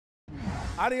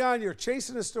Adion, you're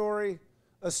chasing a story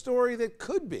that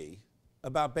could be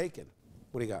about bacon.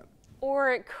 What do you got?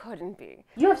 Or it couldn't be.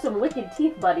 You have some wicked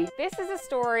teeth, buddy. This is a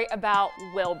story about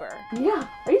Wilbur. Yeah,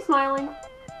 are you smiling?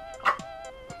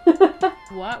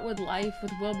 What would life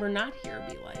with Wilbur not here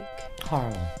be like?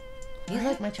 Horrible. He's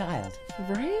like my child.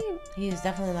 Right? He is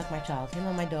definitely like my child. Him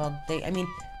and my dog, we're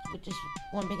just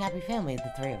one big happy family,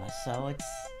 the three of us. So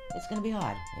it's gonna be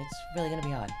hard. It's really gonna be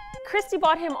hard. Christie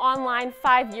bought him online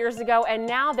 5 years ago, and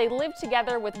now they live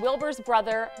together with Wilbur's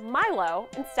brother, Milo,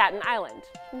 in Staten Island.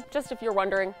 Just if you're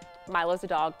wondering, Milo's a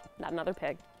dog, not another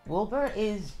pig. Wilbur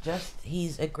is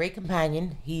he's a great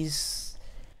companion. He's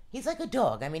like a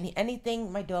dog. I mean, anything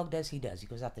my dog does, he does. He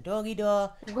goes out the doggy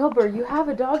door. Wilbur, you have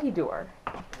a doggy door.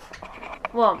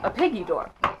 Well, a piggy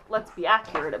door. Let's be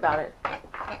accurate about it.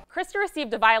 Christie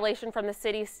received a violation from the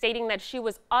city stating that she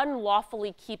was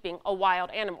unlawfully keeping a wild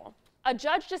animal. A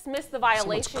judge dismissed the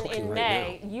violation in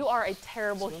May. You are a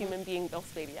terrible human being, Bill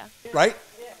Spadia. Right?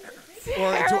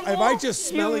 Or am I just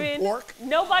smelling pork?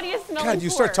 Nobody is smelling pork. God, you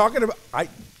start talking about,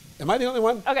 am I the only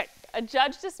one? Okay, a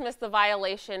judge dismissed the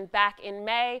violation back in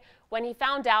May when he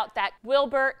found out that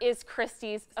Wilbur is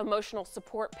Christie's emotional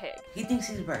support pig. He thinks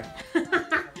he's a bird.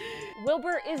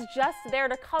 Wilbur is just there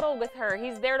to cuddle with her.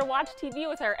 He's there to watch TV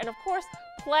with her and, of course,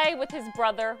 play with his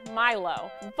brother,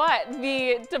 Milo. But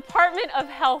the Department of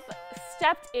Health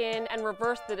stepped in and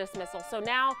reversed the dismissal. So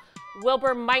now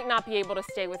Wilbur might not be able to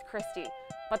stay with Christie.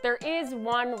 But there is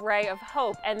one ray of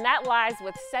hope, and that lies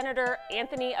with Senator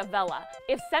Anthony Avella.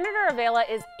 If Senator Avella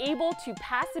is able to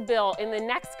pass a bill in the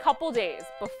next couple days,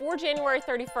 before January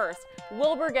 31st,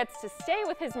 Wilbur gets to stay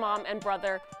with his mom and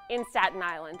brother in Staten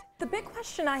Island. The big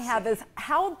question I have is,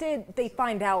 how did they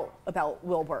find out about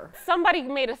Wilbur? Somebody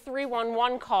made a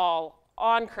 311 call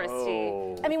on Christie.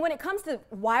 Oh. I mean, when it comes to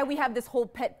why we have this whole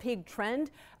pet pig trend,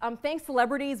 thanks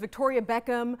celebrities, Victoria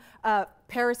Beckham,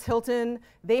 Paris Hilton,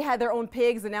 they had their own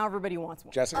pigs and now everybody wants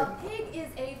one. Jessica? A pig is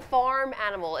a farm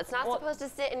animal. It's not supposed to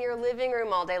sit in your living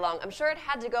room all day long. I'm sure it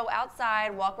had to go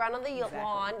outside, walk around on the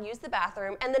lawn, use the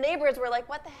bathroom, and the neighbors were like,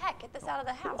 what the heck, get this out of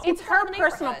the house. It's her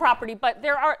personal property, but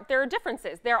there are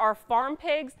differences. There are farm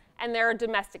pigs and there are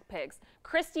domestic pigs.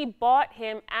 Christie bought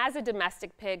him as a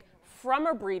domestic pig from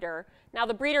a breeder. Now,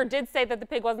 the breeder did say that the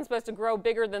pig wasn't supposed to grow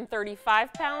bigger than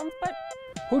 35 pounds, but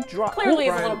clearly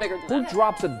is a little bigger than that. Who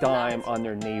drops a dime on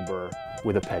their neighbor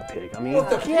with a pet pig? I mean,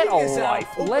 get a life.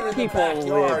 Let people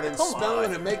live. And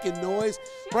smelling and making noise.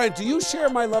 Brian, do you share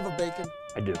my love of bacon?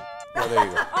 I do. Well, there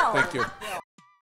you go. Thank you.